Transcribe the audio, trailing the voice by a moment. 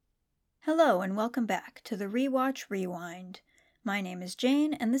Hello and welcome back to the Rewatch Rewind. My name is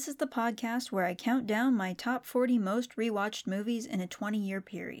Jane, and this is the podcast where I count down my top 40 most rewatched movies in a 20-year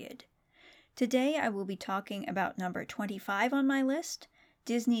period. Today I will be talking about number 25 on my list,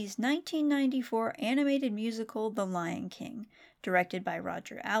 Disney's 1994 animated musical The Lion King, directed by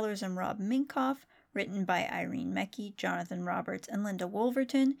Roger Allers and Rob Minkoff, written by Irene Mecchi, Jonathan Roberts, and Linda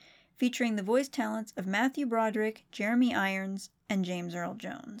Wolverton, featuring the voice talents of Matthew Broderick, Jeremy Irons, and James Earl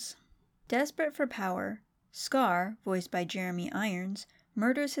Jones. Desperate for power, Scar, voiced by Jeremy Irons,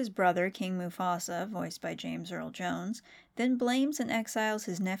 murders his brother King Mufasa, voiced by James Earl Jones, then blames and exiles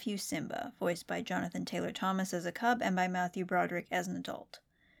his nephew Simba, voiced by Jonathan Taylor Thomas as a cub and by Matthew Broderick as an adult.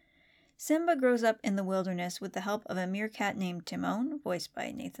 Simba grows up in the wilderness with the help of a meerkat named Timon, voiced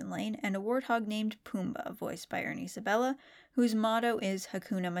by Nathan Lane, and a warthog named Pumbaa, voiced by Ernie Sabella, whose motto is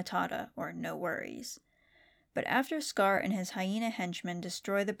Hakuna Matata, or no worries. But after Scar and his hyena henchmen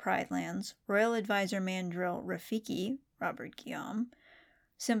destroy the Pride Lands, Royal Advisor Mandrill Rafiki, Robert Guillaume,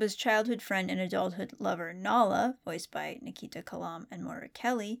 Simba's childhood friend and adulthood lover Nala, voiced by Nikita Kalam and Moira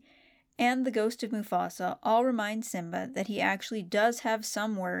Kelly, and the ghost of Mufasa all remind Simba that he actually does have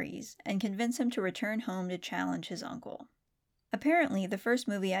some worries and convince him to return home to challenge his uncle. Apparently, the first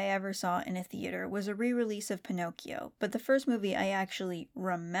movie I ever saw in a theater was a re-release of Pinocchio, but the first movie I actually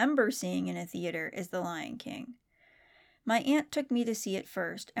remember seeing in a theater is The Lion King. My aunt took me to see it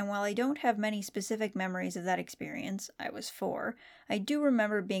first, and while I don't have many specific memories of that experience, I was 4, I do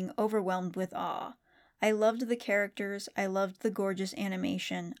remember being overwhelmed with awe. I loved the characters, I loved the gorgeous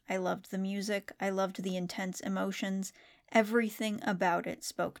animation, I loved the music, I loved the intense emotions, everything about it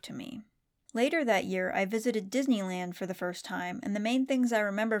spoke to me. Later that year, I visited Disneyland for the first time, and the main things I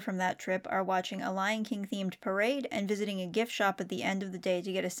remember from that trip are watching a Lion King-themed parade and visiting a gift shop at the end of the day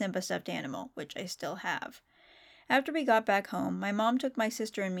to get a Simba stuffed animal, which I still have. After we got back home, my mom took my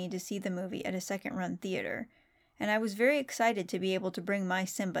sister and me to see the movie at a second-run theater, and I was very excited to be able to bring my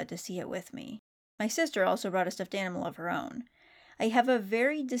Simba to see it with me. My sister also brought a stuffed animal of her own. I have a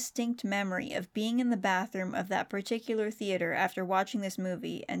very distinct memory of being in the bathroom of that particular theater after watching this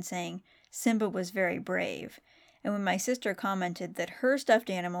movie and saying, Simba was very brave. And when my sister commented that her stuffed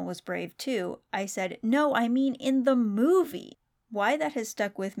animal was brave too, I said, no, I mean in the movie. Why that has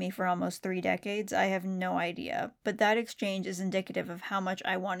stuck with me for almost 3 decades, I have no idea, but that exchange is indicative of how much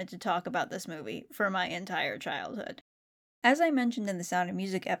I wanted to talk about this movie for my entire childhood. As I mentioned in the Sound of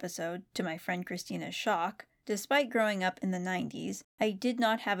Music episode, to my friend Christina's shock, despite growing up in the 90s, I did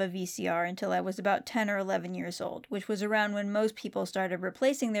not have a VCR until I was about 10 or 11 years old, which was around when most people started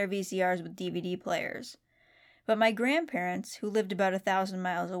replacing their VCRs with DVD players. But my grandparents, who lived about 1,000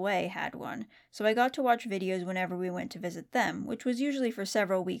 miles away, had one, so I got to watch videos whenever we went to visit them, which was usually for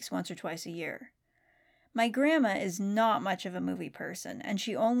several weeks once or twice a year. My grandma is not much of a movie person, and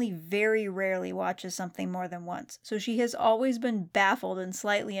she only very rarely watches something more than once, so she has always been baffled and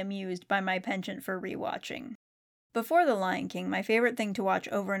slightly amused by my penchant for rewatching. Before The Lion King, my favorite thing to watch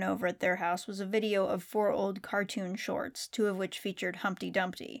over and over at their house was a video of 4 old cartoon shorts, 2 of which featured Humpty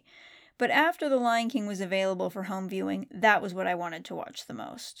Dumpty. But after The Lion King was available for home viewing, that was what I wanted to watch the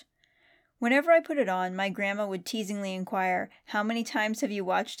most. Whenever I put it on, my grandma would teasingly inquire, "How many times have you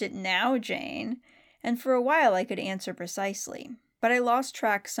watched it now, Jane?" And for a while I could answer precisely. But I lost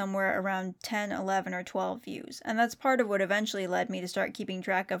track somewhere around 10, 11, or 12 views, and that's part of what eventually led me to start keeping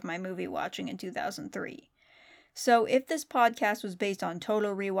track of my movie watching in 2003. So if this podcast was based on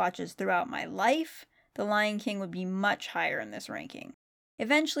total rewatches throughout my life, The Lion King would be much higher in this ranking.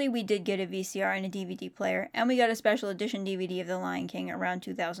 Eventually we did get a VCR and a DVD player, and we got a special edition DVD of The Lion King around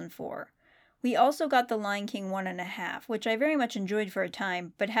 2004. We also got The Lion King 1.5, which I very much enjoyed for a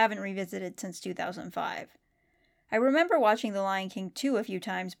time, but haven't revisited since 2005. I remember watching The Lion King 2 a few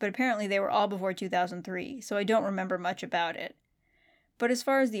times, but apparently they were all before 2003, so I don't remember much about it. But as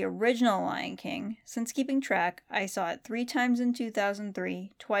far as the original Lion King, since keeping track, I saw it 3 times in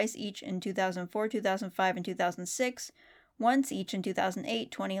 2003, twice each in 2004, 2005, and 2006, once each in 2008,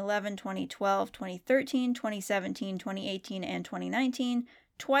 2011, 2012, 2013, 2017, 2018, and 2019,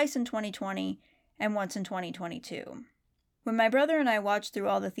 twice in 2020, and once in 2022. When my brother and I watched through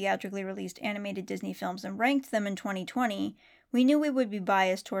all the theatrically released animated Disney films and ranked them in 2020, we knew we would be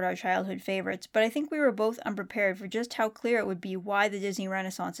biased toward our childhood favorites, but I think we were both unprepared for just how clear it would be why the Disney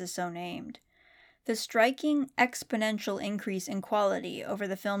Renaissance is so named. The striking, exponential increase in quality over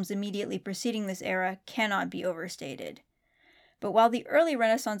the films immediately preceding this era cannot be overstated. But while the early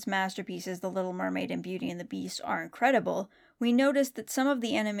Renaissance masterpieces, The Little Mermaid and Beauty and the Beast, are incredible, we noticed that some of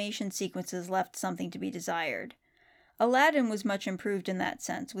the animation sequences left something to be desired. Aladdin was much improved in that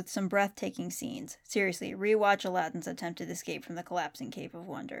sense, with some breathtaking scenes. Seriously, rewatch Aladdin's attempted escape from the collapsing Cave of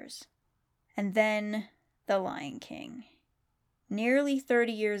Wonders. And then The Lion King. Nearly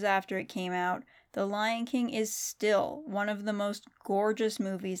 30 years after it came out, The Lion King is still one of the most gorgeous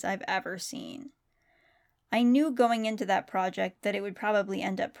movies I've ever seen. I knew going into that project that it would probably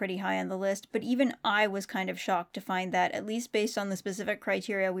end up pretty high on the list, but even I was kind of shocked to find that, at least based on the specific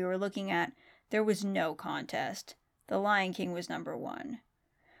criteria we were looking at, there was no contest. The Lion King was number one.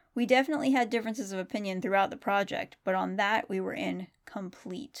 We definitely had differences of opinion throughout the project, but on that we were in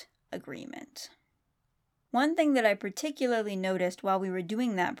complete agreement. One thing that I particularly noticed while we were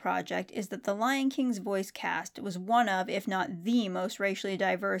doing that project is that The Lion King's voice cast was one of, if not the most racially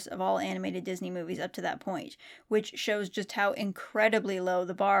diverse of all animated Disney movies up to that point, which shows just how incredibly low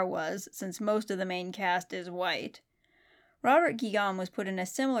the bar was, since most of the main cast is white. Robert Guillaume was put in a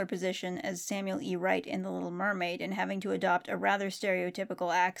similar position as Samuel E. Wright in The Little Mermaid in having to adopt a rather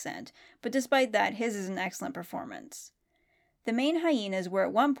stereotypical accent, but despite that, his is an excellent performance. The main hyenas were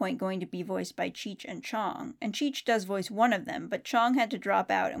at one point going to be voiced by Cheech and Chong, and Cheech does voice one of them, but Chong had to drop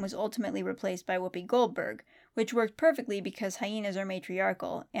out and was ultimately replaced by Whoopi Goldberg, which worked perfectly because hyenas are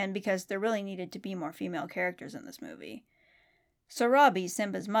matriarchal, and because there really needed to be more female characters in this movie. Sorabi,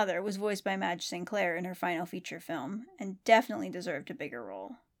 Simba's mother, was voiced by Madge Sinclair in her final feature film, and definitely deserved a bigger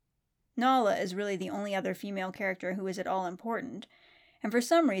role. Nala is really the only other female character who is at all important, and for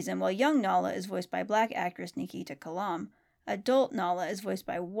some reason, while young Nala is voiced by black actress Nikita Kalam, adult Nala is voiced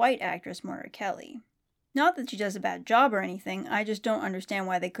by white actress Moira Kelly. Not that she does a bad job or anything, I just don't understand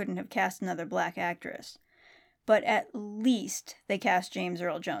why they couldn't have cast another black actress. But at least they cast James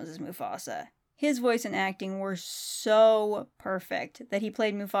Earl Jones as Mufasa. His voice and acting were so perfect that he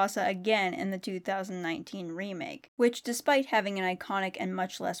played Mufasa again in the 2019 remake, which, despite having an iconic and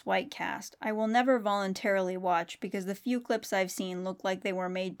much less white cast, I will never voluntarily watch because the few clips I've seen look like they were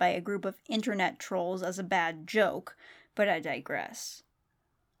made by a group of internet trolls as a bad joke, but I digress.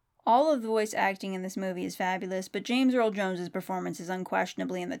 All of the voice acting in this movie is fabulous, but James Earl Jones' performance is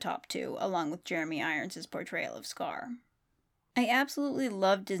unquestionably in the top two, along with Jeremy Irons' portrayal of Scar. I absolutely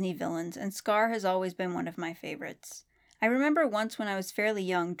love Disney villains, and Scar has always been one of my favorites. I remember once when I was fairly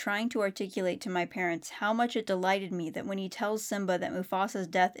young trying to articulate to my parents how much it delighted me that when he tells Simba that Mufasa's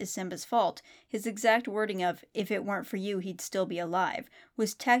death is Simba's fault, his exact wording of, "if it weren't for you, he'd still be alive,"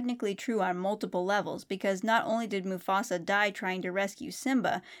 was technically true on multiple levels, because not only did Mufasa die trying to rescue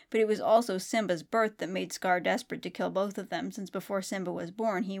Simba, but it was also Simba's birth that made Scar desperate to kill both of them, since before Simba was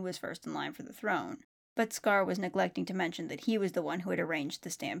born, he was first in line for the throne. But Scar was neglecting to mention that he was the one who had arranged the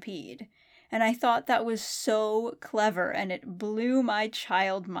stampede. And I thought that was so clever, and it blew my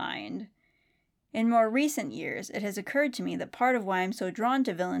child mind. In more recent years, it has occurred to me that part of why I'm so drawn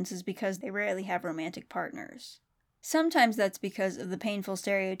to villains is because they rarely have romantic partners. Sometimes that's because of the painful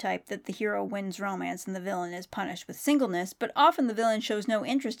stereotype that the hero wins romance and the villain is punished with singleness, but often the villain shows no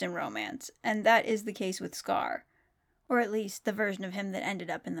interest in romance, and that is the case with Scar. Or at least the version of him that ended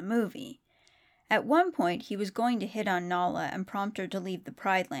up in the movie. At one point, he was going to hit on Nala and prompt her to leave the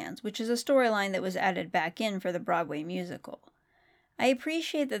Pride Lands, which is a storyline that was added back in for the Broadway musical. I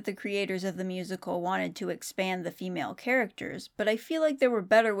appreciate that the creators of the musical wanted to expand the female characters, but I feel like there were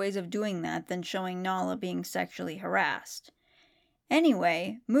better ways of doing that than showing Nala being sexually harassed.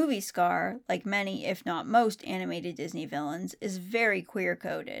 Anyway, movie Scar, like many if not most animated Disney villains, is very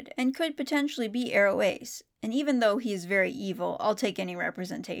queer-coded, and could potentially be Arrow Ace, and even though he is very evil, I'll take any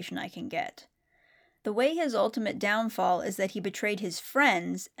representation I can get. The way his ultimate downfall is that he betrayed his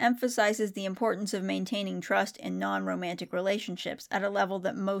friends emphasizes the importance of maintaining trust in non-romantic relationships at a level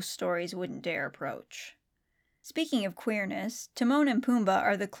that most stories wouldn't dare approach. Speaking of queerness, Timon and Pumbaa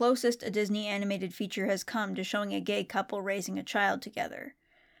are the closest a Disney animated feature has come to showing a gay couple raising a child together.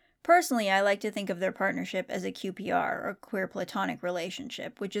 Personally, I like to think of their partnership as a QPR, or queer platonic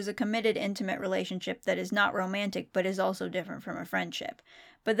relationship, which is a committed, intimate relationship that is not romantic but is also different from a friendship.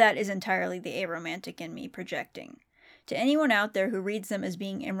 But that is entirely the aromantic in me projecting. To anyone out there who reads them as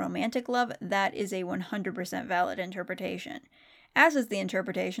being in romantic love, that is a 100% valid interpretation. As is the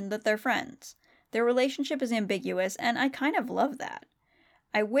interpretation that they're friends. Their relationship is ambiguous, and I kind of love that.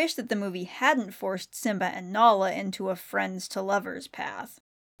 I wish that the movie hadn't forced Simba and Nala into a friends-to-lovers path.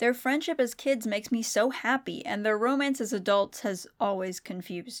 Their friendship as kids makes me so happy, and their romance as adults has always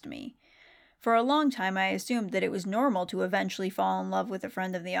confused me. For a long time, I assumed that it was normal to eventually fall in love with a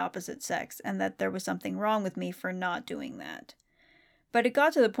friend of the opposite sex, and that there was something wrong with me for not doing that. But it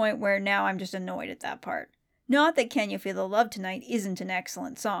got to the point where now I'm just annoyed at that part. Not that Can You Feel the Love Tonight isn't an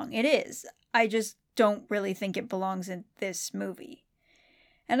excellent song. It is. I just don't really think it belongs in this movie.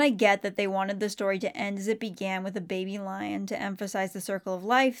 And I get that they wanted the story to end as it began with a baby lion to emphasize the circle of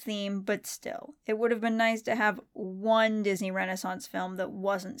life theme, but still, it would have been nice to have one Disney Renaissance film that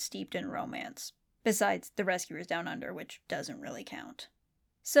wasn't steeped in romance. Besides The Rescuers Down Under, which doesn't really count.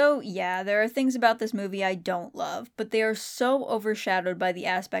 So yeah, there are things about this movie I don't love, but they are so overshadowed by the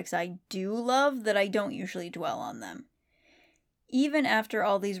aspects I do love that I don't usually dwell on them. Even after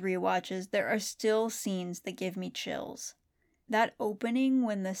all these rewatches, there are still scenes that give me chills. That opening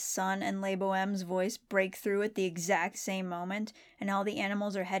when the sun and Le Bohem's voice break through at the exact same moment, and all the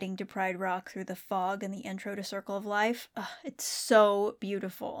animals are heading to Pride Rock through the fog and the intro to Circle of Life, it's so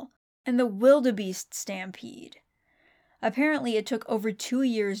beautiful. And the wildebeest stampede. Apparently, it took over 2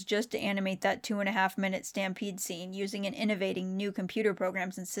 years just to animate that 2.5-minute stampede scene using and innovating new computer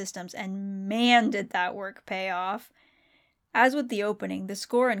programs and systems, and man did that work pay off. As with the opening, the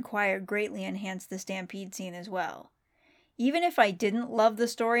score and choir greatly enhanced the stampede scene as well. Even if I didn't love the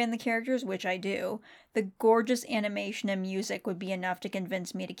story and the characters, which I do, the gorgeous animation and music would be enough to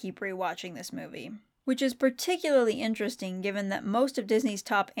convince me to keep rewatching this movie. Which is particularly interesting given that most of Disney's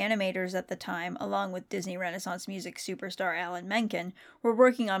top animators at the time, along with Disney Renaissance music superstar Alan Menken, were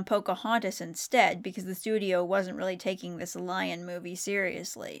working on Pocahontas instead because the studio wasn't really taking this lion movie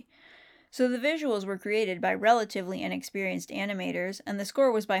seriously. So the visuals were created by relatively inexperienced animators, and the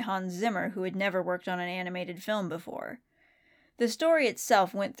score was by Hans Zimmer, who had never worked on an animated film before. The story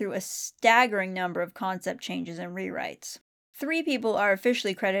itself went through a staggering number of concept changes and rewrites. 3 people are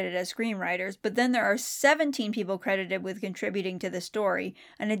officially credited as screenwriters, but then there are 17 people credited with contributing to the story,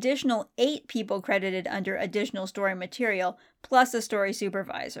 an additional 8 people credited under additional story material, plus a story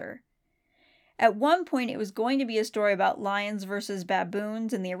supervisor. At one point, it was going to be a story about lions versus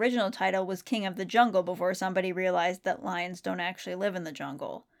baboons, and the original title was King of the Jungle before somebody realized that lions don't actually live in the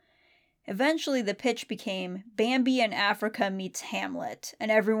jungle. Eventually, the pitch became Bambi in Africa meets Hamlet, and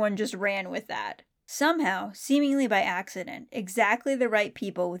everyone just ran with that. Somehow, seemingly by accident, exactly the right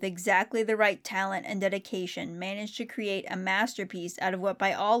people with exactly the right talent and dedication managed to create a masterpiece out of what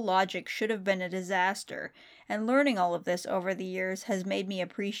by all logic should have been a disaster, and learning all of this over the years has made me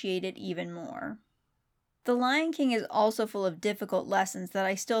appreciate it even more. The Lion King is also full of difficult lessons that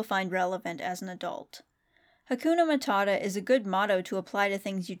I still find relevant as an adult. Hakuna Matata is a good motto to apply to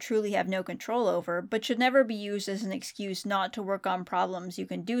things you truly have no control over, but should never be used as an excuse not to work on problems you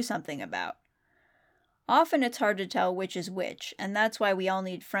can do something about. Often it's hard to tell which is which, and that's why we all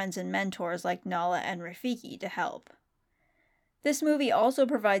need friends and mentors like Nala and Rafiki to help. This movie also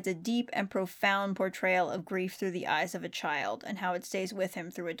provides a deep and profound portrayal of grief through the eyes of a child and how it stays with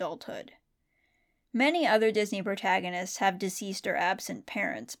him through adulthood. Many other Disney protagonists have deceased or absent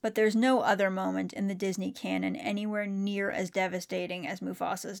parents, but there's no other moment in the Disney canon anywhere near as devastating as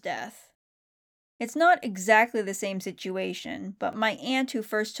Mufasa's death. It's not exactly the same situation, but my aunt who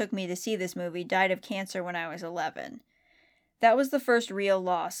first took me to see this movie died of cancer when I was 11. That was the first real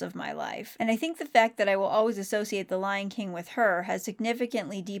loss of my life, and I think the fact that I will always associate The Lion King with her has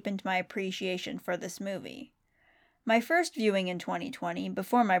significantly deepened my appreciation for this movie. My first viewing in 2020,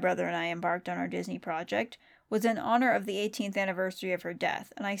 before my brother and I embarked on our Disney project, was in honor of the 18th anniversary of her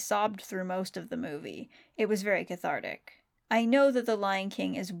death, and I sobbed through most of the movie. It was very cathartic. I know that The Lion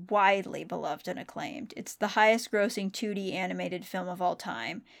King is widely beloved and acclaimed. It's the highest-grossing 2D animated film of all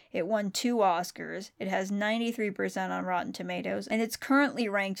time. It won 2 Oscars, it has 93% on Rotten Tomatoes, and it's currently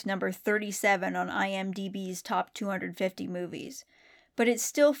ranked number 37 on IMDb's top 250 movies. But it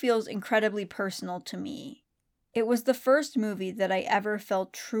still feels incredibly personal to me. It was the first movie that I ever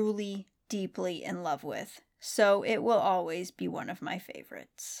felt truly, deeply in love with, so it will always be one of my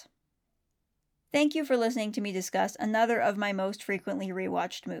favorites. Thank you for listening to me discuss another of my most frequently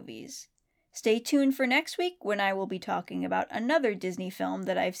rewatched movies. Stay tuned for next week when I will be talking about another Disney film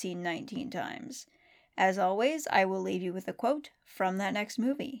that I've seen 19 times. As always, I will leave you with a quote from that next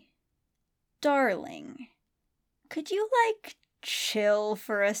movie. Darling, could you, chill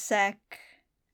for a sec?